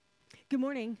Good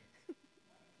morning.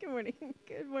 Good morning.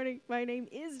 Good morning. My name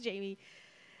is Jamie.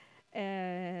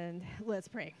 And let's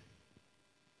pray.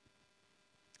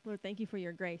 Lord, thank you for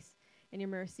your grace and your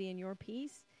mercy and your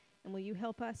peace. And will you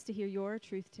help us to hear your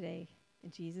truth today?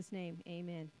 In Jesus' name,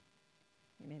 amen.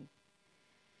 Amen.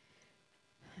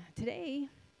 Today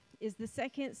is the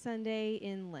second Sunday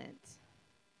in Lent.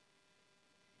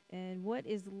 And what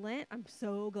is Lent? I'm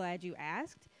so glad you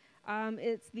asked.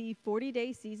 It's the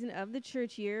 40-day season of the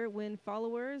church year when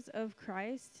followers of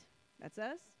Christ, that's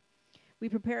us, we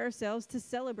prepare ourselves to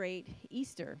celebrate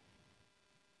Easter.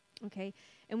 Okay,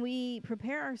 and we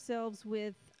prepare ourselves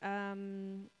with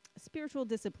spiritual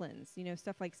disciplines,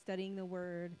 stuff like studying the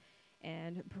Word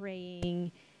and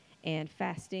praying and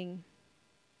fasting.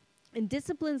 And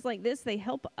disciplines like this, they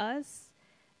help us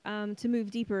to move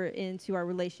deeper into our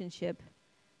relationship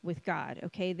with God,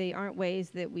 okay? They aren't ways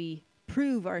that we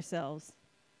prove ourselves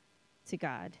to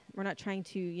God. We're not trying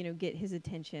to, get his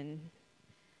attention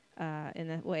in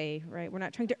that way, right? We're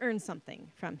not trying to earn something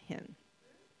from him.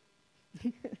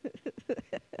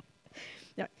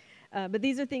 No. But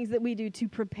these are things that we do to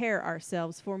prepare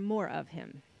ourselves for more of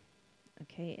him,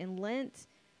 okay? And Lent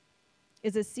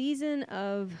is a season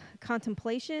of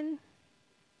contemplation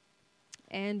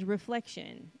and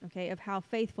reflection, okay, of how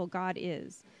faithful God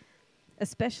is,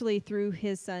 especially through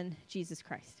his son, Jesus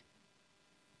Christ.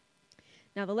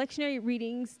 Now, the lectionary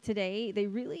readings today, they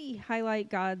really highlight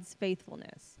God's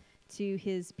faithfulness to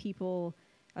his people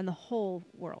and the whole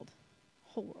world.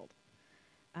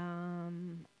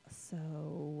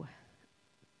 So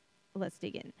let's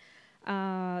dig in.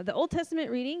 The Old Testament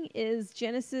reading is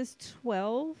Genesis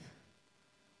 12,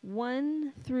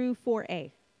 1 through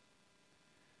 4a.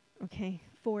 Okay,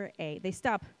 4a. They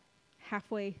stop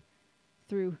halfway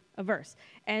through a verse.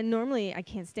 And normally I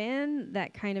can't stand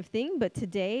that kind of thing, but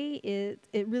today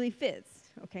it really fits.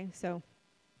 Okay, so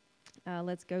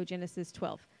let's go Genesis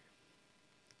 12.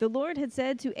 The Lord had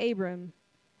said to Abram,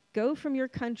 "Go from your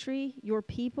country, your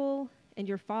people, and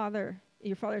your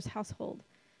father's household,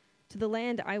 to the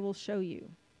land I will show you."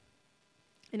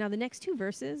 And now the next two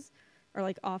verses are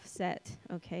like offset,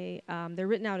 okay? They're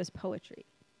written out as poetry.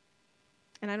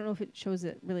 And I don't know if it shows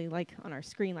it really like on our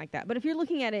screen like that. But if you're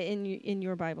looking at it in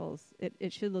your Bibles,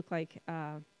 it should look like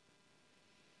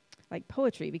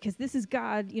poetry, because this is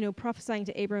God, prophesying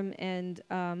to Abram, and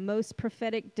most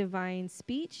prophetic divine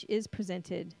speech is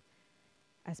presented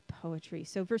as poetry.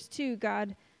 So verse 2,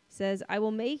 God says, "I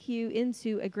will make you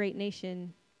into a great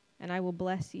nation, and I will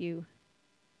bless you.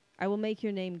 I will make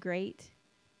your name great,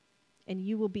 and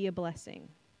you will be a blessing.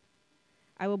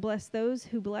 I will bless those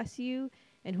who bless you,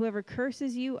 and whoever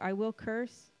curses you, I will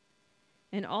curse,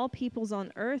 and all peoples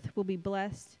on earth will be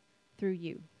blessed through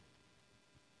you."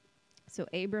 So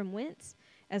Abram went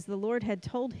as the Lord had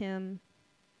told him,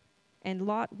 and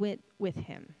Lot went with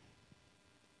him.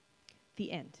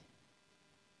 The end.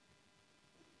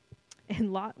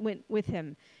 And Lot went with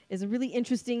him is a really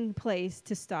interesting place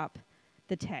to stop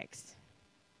the text.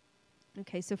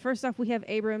 Okay, so first off, we have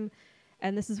Abram,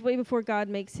 and this is way before God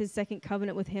makes his second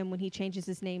covenant with him when he changes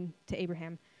his name to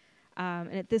Abraham.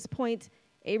 And at this point,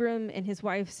 Abram and his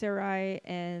wife Sarai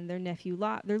and their nephew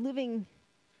Lot, they're living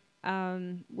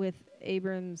with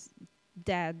Abram's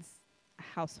dad's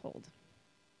household.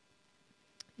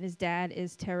 And his dad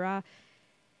is Terah.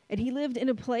 And he lived in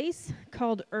a place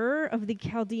called Ur of the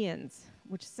Chaldeans,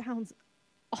 which sounds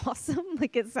awesome.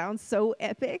 Like, it sounds so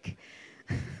epic.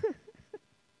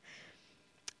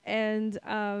 And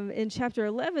in chapter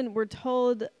 11, we're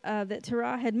told that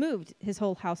Terah had moved his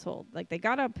whole household. Like, they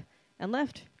got up and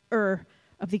left Ur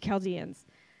of the Chaldeans.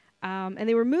 And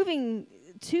they were moving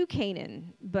to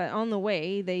Canaan, but on the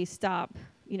way, they stop,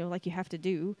 like you have to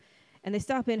do. And they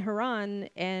stop in Haran,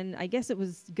 and I guess it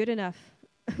was good enough.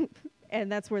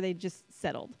 And that's where they just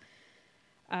settled.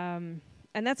 And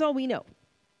that's all we know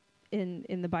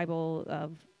in the Bible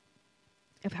of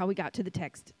how we got to the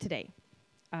text today.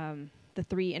 The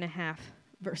 3.5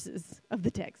 verses of the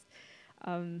text.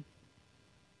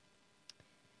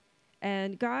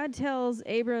 And God tells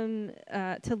Abram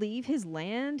to leave his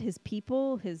land, his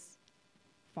people, his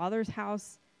father's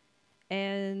house,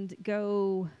 and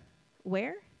go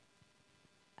where?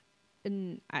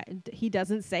 And he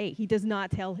doesn't say. He does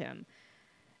not tell him.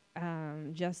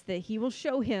 Just that he will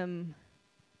show him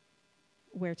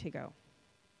where to go.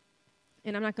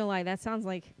 And I'm not going to lie, that sounds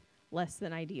like less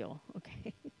than ideal,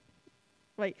 okay?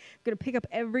 Like, I'm going to pick up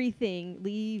everything,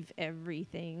 leave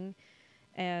everything,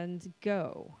 and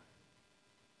go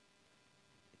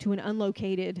to an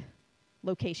unlocated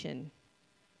location.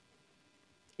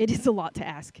 It is a lot to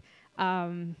ask.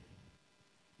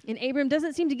 And Abram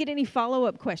doesn't seem to get any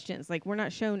follow-up questions. Like, we're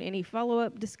not shown any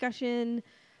follow-up discussion.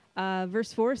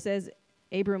 Verse 4 says,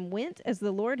 Abram went as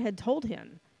the Lord had told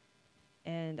him.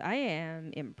 And I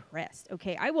am impressed.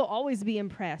 Okay, I will always be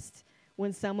impressed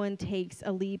when someone takes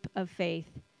a leap of faith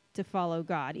to follow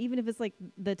God, even if it's like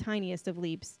the tiniest of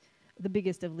leaps, the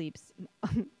biggest of leaps.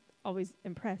 I'm always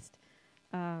impressed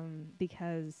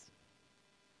because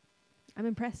I'm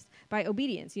impressed by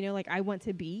obedience. You know, like I want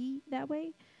to be that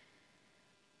way.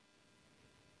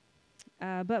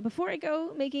 But before I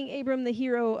go making Abram the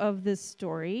hero of this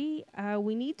story,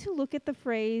 we need to look at the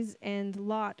phrase, and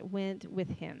Lot went with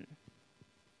him.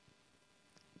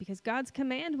 Because God's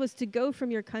command was to go from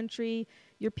your country,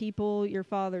 your people, your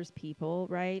father's people,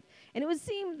 right? And it would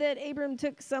seem that Abram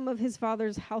took some of his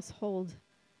father's household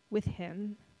with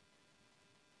him.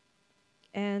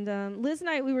 And Liz and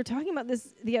I, we were talking about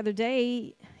this the other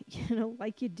day, you know,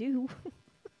 like you do.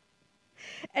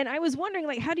 And I was wondering,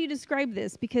 like, how do you describe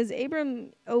this? Because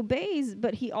Abram obeys,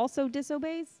 but he also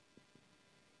disobeys.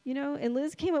 You know, and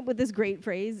Liz came up with this great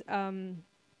phrase.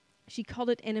 She called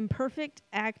it an imperfect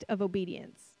act of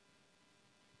obedience.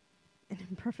 An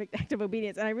imperfect act of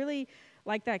obedience. And I really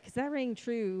like that because that rang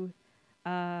true.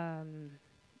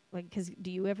 Because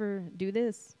do you ever do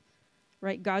this?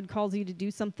 Right? God calls you to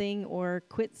do something or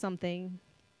quit something.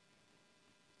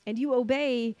 And you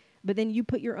obey, but then you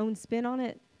put your own spin on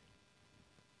it.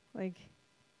 Like,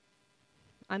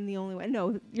 I'm the only one.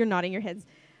 No, you're nodding your heads.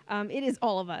 It is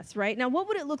all of us, right? Now, what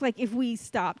would it look like if we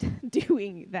stopped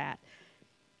doing that?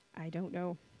 I don't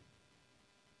know.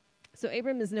 So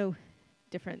Abram is no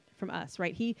different from us,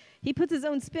 right? He puts his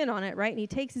own spin on it, right? And he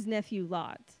takes his nephew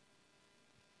Lot.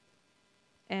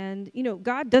 And, you know,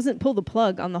 God doesn't pull the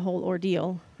plug on the whole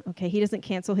ordeal, okay? He doesn't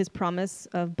cancel his promise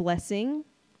of blessing.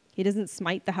 He doesn't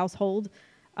smite the household.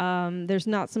 There's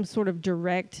not some sort of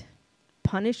direct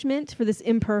punishment for this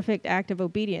imperfect act of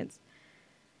obedience.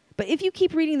 But if you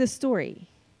keep reading the story,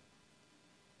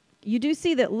 you do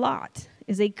see that Lot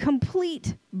is a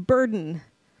complete burden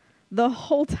the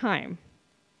whole time.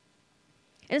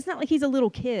 And it's not like he's a little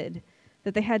kid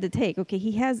that they had to take. Okay,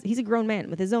 he's a grown man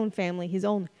with his own family, his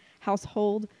own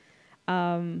household.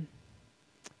 In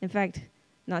fact,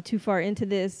 not too far into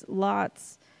this,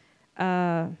 Lot's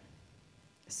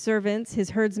servants,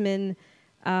 his herdsmen,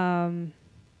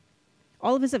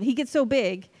 all of his stuff, he gets so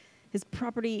big, his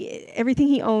property, everything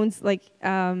he owns, like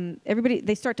everybody,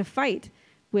 they start to fight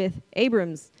with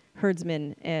Abram's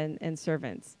herdsmen and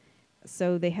servants.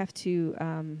 So they have to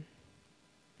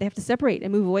separate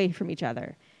and move away from each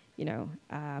other, you know.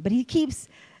 But he keeps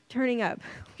turning up.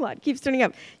 Lot keeps turning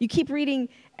up. You keep reading,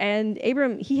 and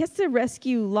Abram, he has to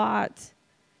rescue Lot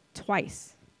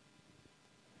twice.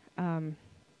 And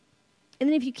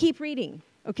then if you keep reading,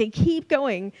 okay, keep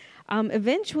going,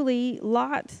 eventually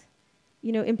Lot,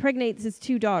 you know, impregnates his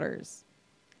two daughters.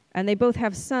 And they both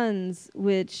have sons,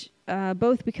 which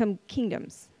both become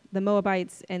kingdoms, the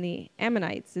Moabites and the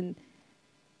Ammonites. And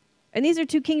these are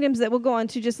two kingdoms that will go on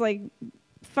to just like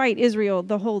fight Israel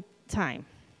the whole time.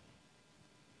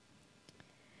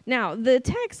 Now, the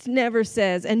text never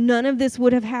says, and none of this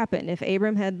would have happened if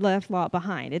Abram had left Lot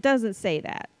behind. It doesn't say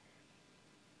that.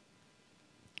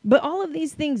 But all of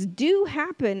these things do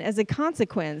happen as a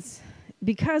consequence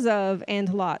because of,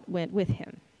 and Lot went with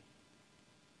him.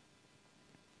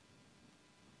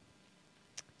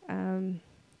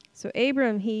 So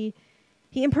Abram, he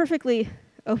imperfectly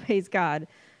obeys God,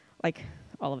 like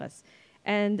all of us.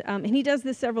 And he does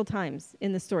this several times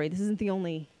in the story. This isn't the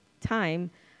only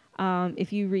time.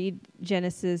 If you read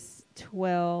Genesis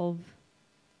 12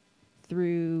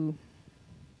 through,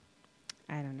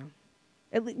 I don't know,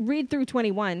 read through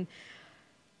 21,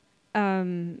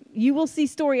 you will see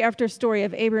story after story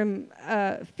of Abram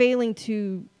failing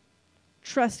to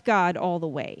trust God all the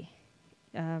way.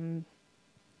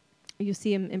 You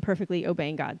see him imperfectly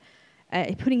obeying God,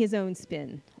 putting his own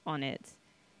spin on it.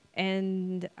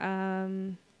 And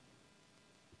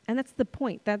that's the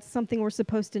point. That's something we're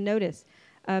supposed to notice.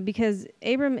 Because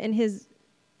Abram and his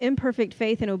imperfect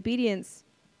faith and obedience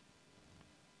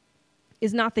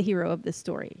is not the hero of this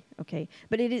story, okay?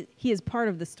 But he is part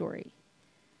of the story.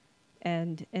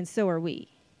 And so are we.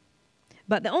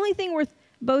 But the only thing worth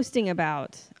boasting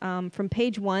about, from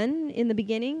page 1 in the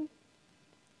beginning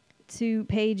to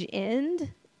page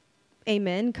end,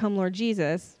 amen, come Lord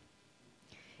Jesus,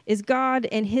 is God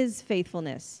and his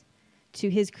faithfulness to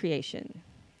his creation,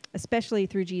 especially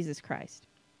through Jesus Christ.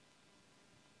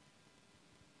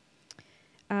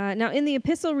 Now, in the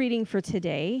epistle reading for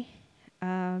today,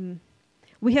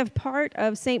 we have part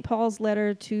of St. Paul's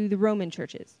letter to the Roman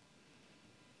churches.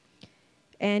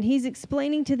 And he's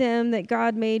explaining to them that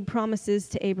God made promises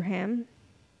to Abraham,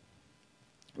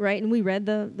 right? And we read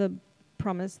the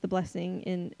promise, the blessing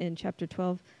in chapter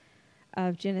 12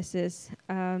 of Genesis,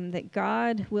 that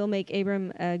God will make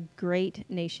Abram a great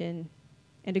nation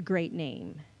and a great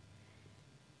name.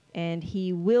 And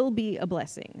he will be a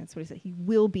blessing. That's what he said. He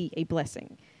will be a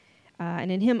blessing.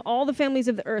 And in him, all the families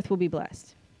of the earth will be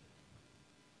blessed.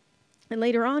 And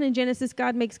later on in Genesis,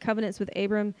 God makes covenants with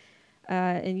Abram.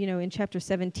 And, in chapter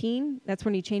 17, that's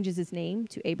when he changes his name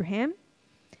to Abraham.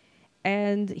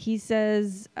 And he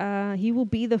says he will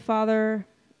be the father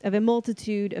of a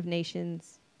multitude of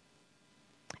nations.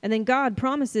 And then God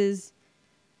promises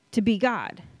to be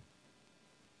God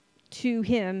to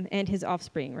him and his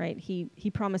offspring, right?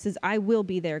 He promises, I will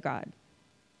be their God.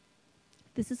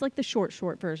 This is like the short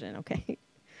version, okay?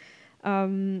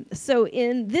 So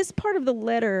in this part of the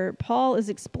letter, Paul is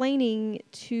explaining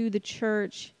to the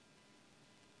church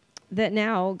that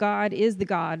now God is the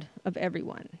God of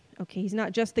everyone. Okay, he's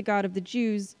not just the God of the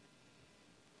Jews,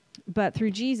 but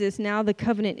through Jesus, now the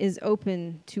covenant is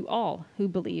open to all who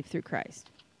believe through Christ.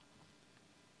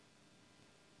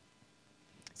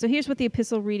 So here's what the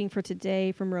epistle reading for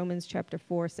today from Romans chapter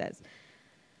 4 says.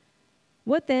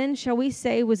 What then shall we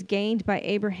say was gained by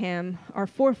Abraham, our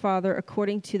forefather,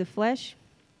 according to the flesh?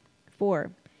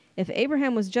 For if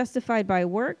Abraham was justified by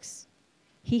works,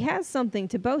 he has something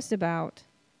to boast about,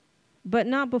 but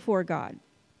not before God.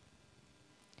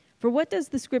 For what does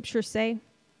the scripture say?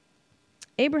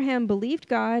 Abraham believed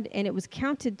God, and it was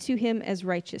counted to him as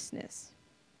righteousness.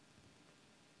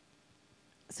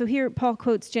 So here Paul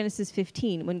quotes Genesis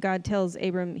 15, when God tells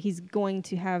Abram he's going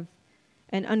to have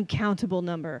an uncountable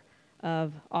number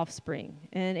of offspring.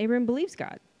 And Abram believes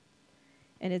God.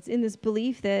 And it's in this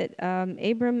belief that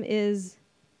Abram is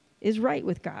right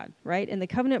with God, right? And the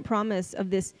covenant promise of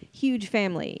this huge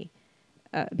family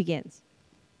begins.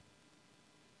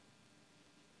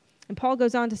 And Paul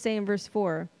goes on to say in verse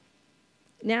 4,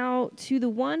 now to the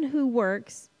one who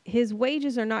works, his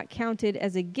wages are not counted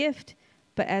as a gift,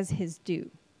 but as his due.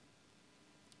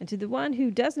 And to the one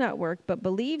who does not work, but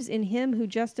believes in him who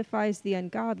justifies the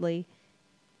ungodly,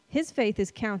 his faith is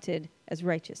counted as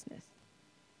righteousness.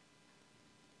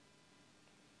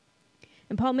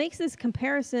 And Paul makes this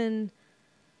comparison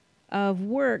of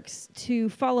works to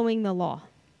following the law.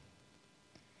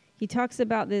 He talks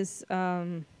about this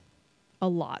a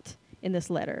lot in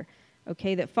this letter,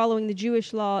 okay, that following the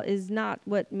Jewish law is not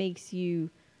what makes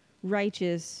you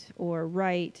righteous or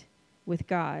right with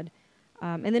God.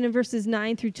 And then in verses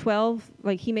 9 through 12,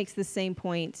 he makes the same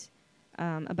point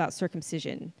about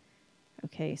circumcision.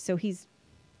 Okay, so he's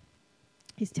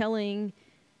telling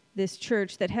this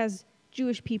church that has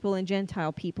Jewish people and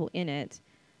Gentile people in it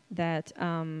that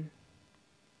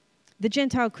the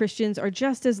Gentile Christians are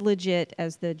just as legit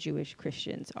as the Jewish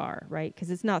Christians are, right?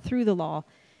 Because it's not through the law,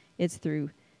 it's through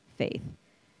faith.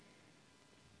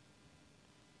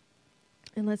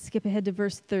 And let's skip ahead to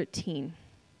verse 13.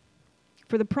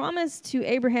 For the promise to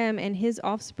Abraham and his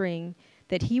offspring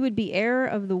that he would be heir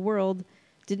of the world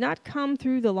did not come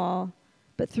through the law,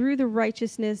 but through the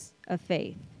righteousness of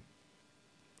faith.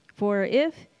 For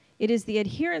if it is the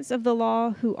adherents of the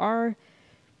law who are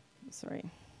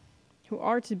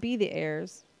to be the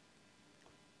heirs,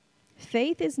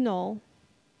 faith is null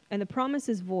and the promise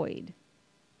is void.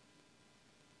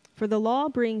 For the law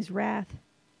brings wrath,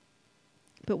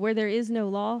 but where there is no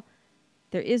law,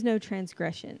 there is no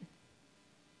transgression.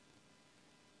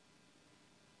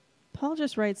 Paul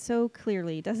just writes so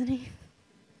clearly, doesn't he?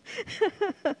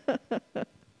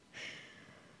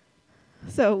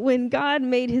 So when God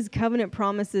made his covenant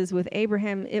promises with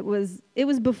Abraham, it was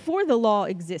before the law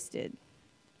existed.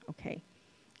 Okay.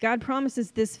 God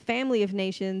promises this family of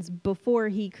nations before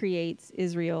he creates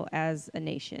Israel as a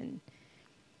nation.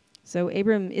 So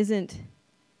Abram isn't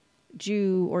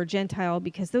Jew or Gentile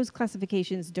because those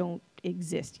classifications don't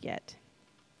exist yet.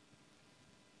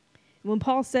 When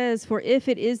Paul says, for if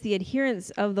it is the adherents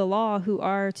of the law who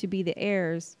are to be the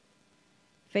heirs,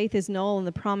 faith is null and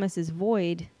the promise is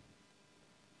void,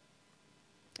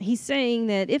 he's saying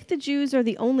that if the Jews are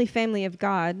the only family of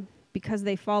God because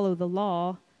they follow the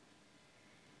law,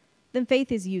 then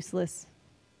faith is useless,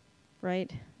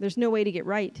 right? There's no way to get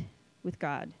right with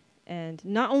God. And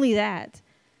not only that,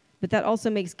 but that also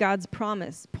makes God's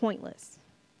promise pointless.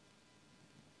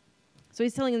 So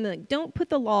he's telling them, don't put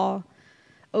the law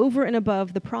over and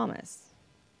above the promise.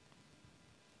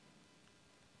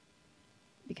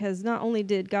 Because not only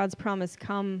did God's promise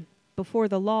come before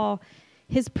the law,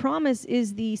 his promise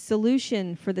is the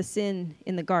solution for the sin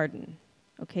in the garden.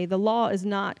 Okay, the law is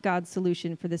not God's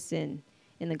solution for the sin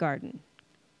in the garden.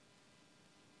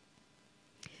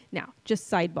 Now, just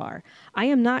sidebar, I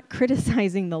am not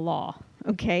criticizing the law,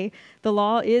 okay? The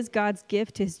law is God's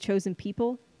gift to his chosen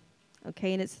people,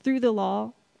 okay? And it's through the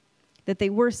law that they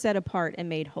were set apart and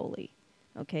made holy,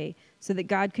 okay? So that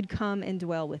God could come and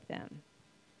dwell with them,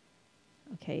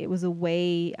 okay? It was a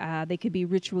way they could be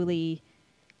ritually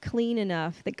clean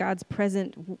enough that God's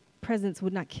presence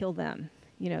would not kill them.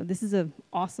 You know, this is an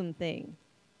awesome thing.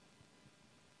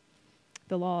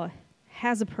 The law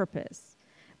has a purpose,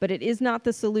 but it is not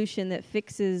the solution that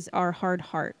fixes our hard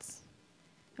hearts,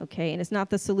 okay? And it's not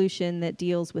the solution that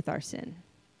deals with our sin.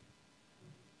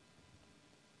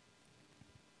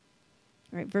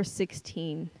 All right, verse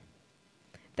 16.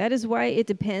 That is why it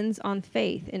depends on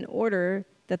faith in order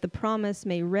that the promise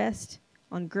may rest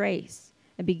on grace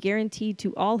and be guaranteed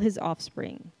to all his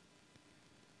offspring,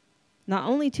 not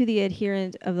only to the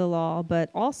adherent of the law, but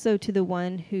also to the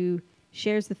one who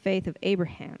shares the faith of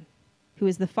Abraham, who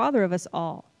is the father of us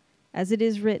all. As it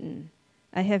is written,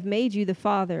 I have made you the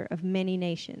father of many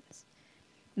nations.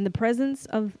 In the presence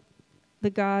of the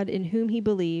God in whom he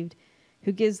believed,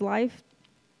 who gives life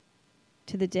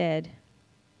to the dead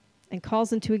and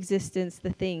calls into existence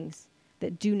the things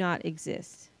that do not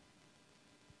exist.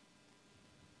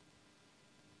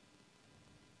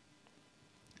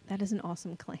 That is an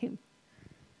awesome claim.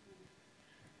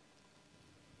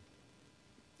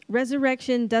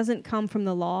 Resurrection doesn't come from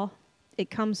the law. It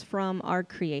comes from our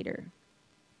Creator.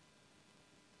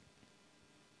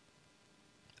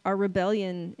 Our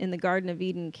rebellion in the Garden of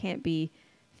Eden can't be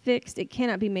fixed. It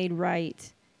cannot be made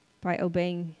right by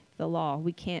obeying the law.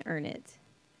 We can't earn it.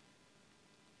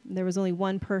 There was only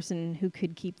one person who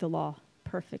could keep the law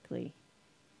perfectly.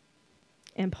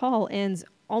 And Paul ends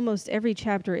almost every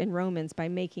chapter in Romans by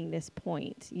making this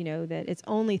point, you know, that it's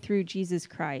only through Jesus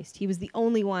Christ. He was the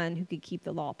only one who could keep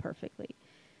the law perfectly.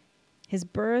 His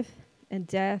birth and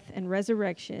death and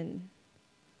resurrection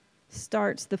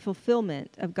starts the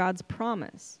fulfillment of God's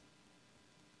promise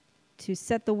to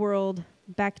set the world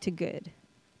back to good,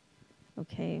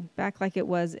 okay? Back like it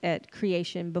was at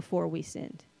creation before we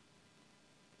sinned.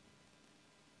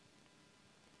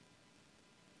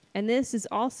 And this is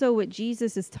also what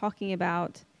Jesus is talking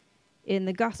about in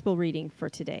the gospel reading for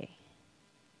today.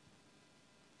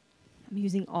 I'm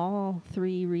using all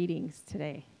three readings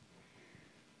today.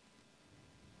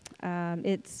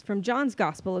 It's from John's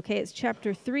gospel, okay? It's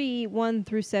chapter 3, 1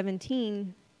 through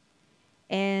 17.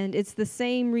 And it's the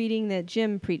same reading that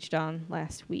Jim preached on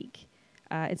last week.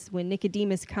 It's when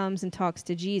Nicodemus comes and talks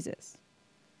to Jesus.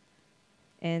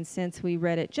 And since we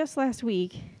read it just last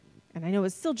week, and I know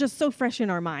it's still just so fresh in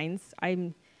our minds,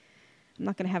 I'm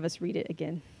not going to have us read it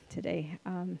again today.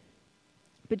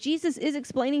 But Jesus is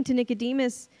explaining to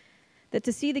Nicodemus that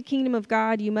to see the kingdom of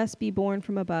God, you must be born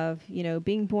from above. You know,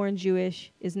 being born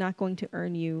Jewish is not going to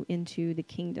earn you into the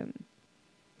kingdom.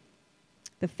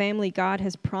 The family God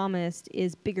has promised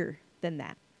is bigger than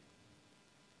that.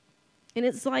 And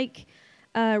it's like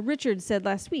Richard said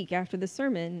last week after the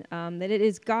sermon, that it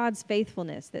is God's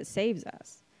faithfulness that saves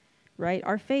us, right?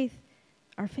 Our faith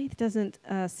doesn't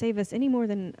save us any more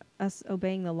than us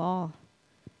obeying the law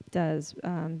does,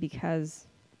 because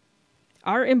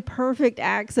our imperfect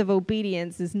acts of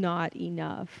obedience is not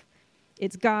enough.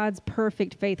 It's God's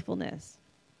perfect faithfulness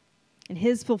and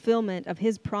his fulfillment of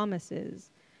his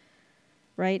promises,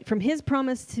 right? From his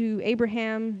promise to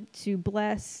Abraham to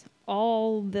bless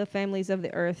all the families of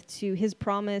the earth, to his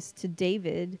promise to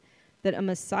David that a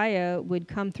Messiah would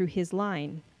come through his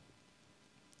line.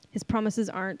 His promises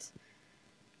aren't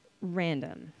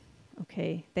random,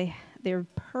 okay? They're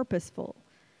purposeful.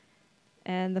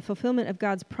 And the fulfillment of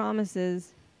God's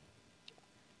promises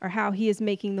are how he is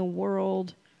making the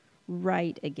world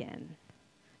right again.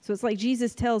 So it's like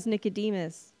Jesus tells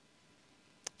Nicodemus,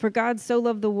 for God so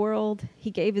loved the world, he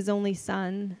gave his only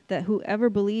son, that whoever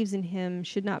believes in him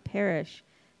should not perish,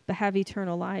 but have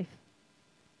eternal life.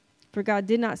 For God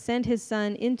did not send his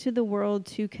son into the world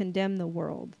to condemn the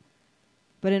world,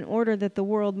 but in order that the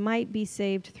world might be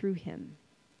saved through him.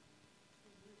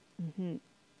 Mm-hmm.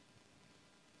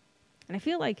 And I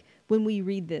feel like when we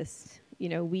read this, you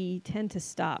know, we tend to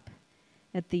stop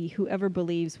at the whoever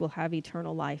believes will have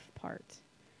eternal life part.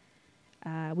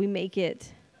 We make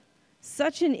it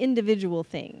such an individual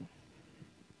thing.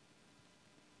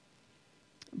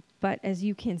 But as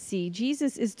you can see,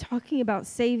 Jesus is talking about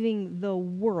saving the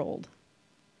world.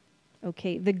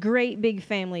 Okay, the great big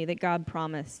family that God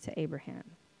promised to Abraham.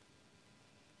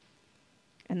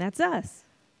 And that's us.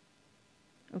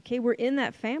 Okay, we're in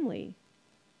that family.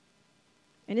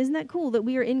 And isn't that cool that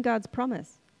we are in God's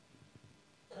promise?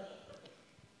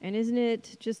 And isn't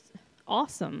it just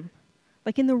awesome,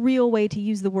 like in the real way to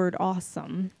use the word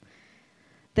awesome,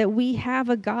 that we have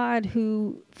a God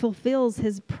who fulfills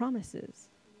his promises?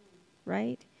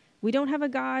 right? We don't have a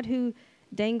God who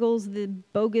dangles the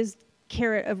bogus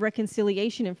carrot of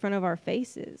reconciliation in front of our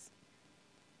faces.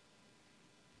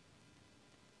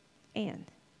 And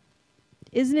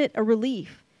isn't it a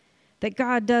relief that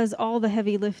God does all the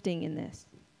heavy lifting in this?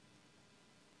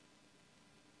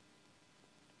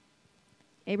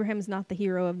 Abraham is not the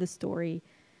hero of the story.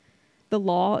 The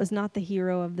law is not the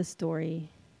hero of the story.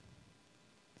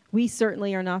 We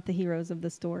certainly are not the heroes of the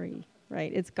story,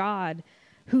 right? It's God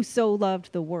who so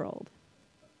loved the world.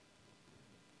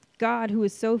 God who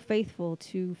is so faithful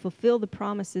to fulfill the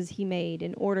promises he made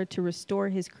in order to restore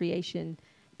his creation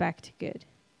back to good.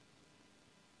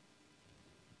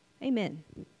 Amen.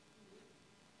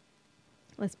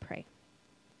 Let's pray.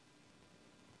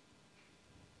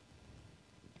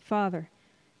 Father,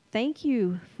 thank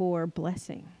you for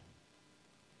blessing.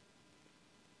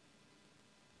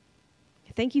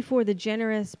 Thank you for the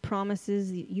generous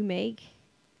promises that you make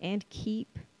and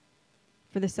keep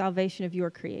for the salvation of your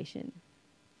creation.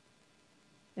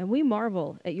 And we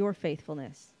marvel at your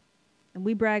faithfulness, and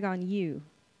we brag on you.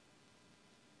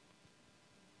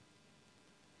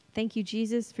 Thank you,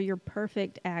 Jesus, for your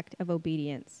perfect act of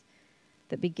obedience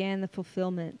that began the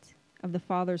fulfillment of the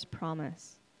Father's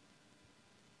promise,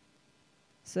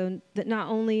 so that not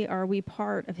only are we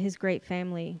part of his great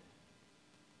family,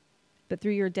 but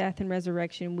through your death and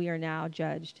resurrection, we are now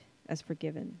judged as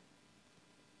forgiven.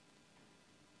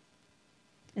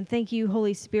 And thank you,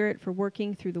 Holy Spirit, for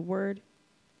working through the word.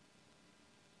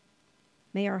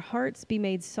 May our hearts be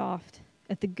made soft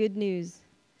at the good news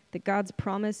that God's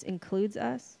promise includes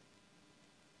us.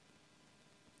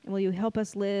 And will you help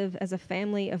us live as a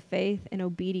family of faith and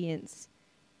obedience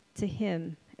to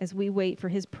him as we wait for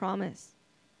his promise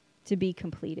to be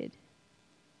completed.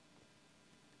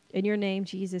 In your name,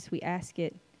 Jesus, we ask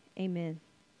it. Amen.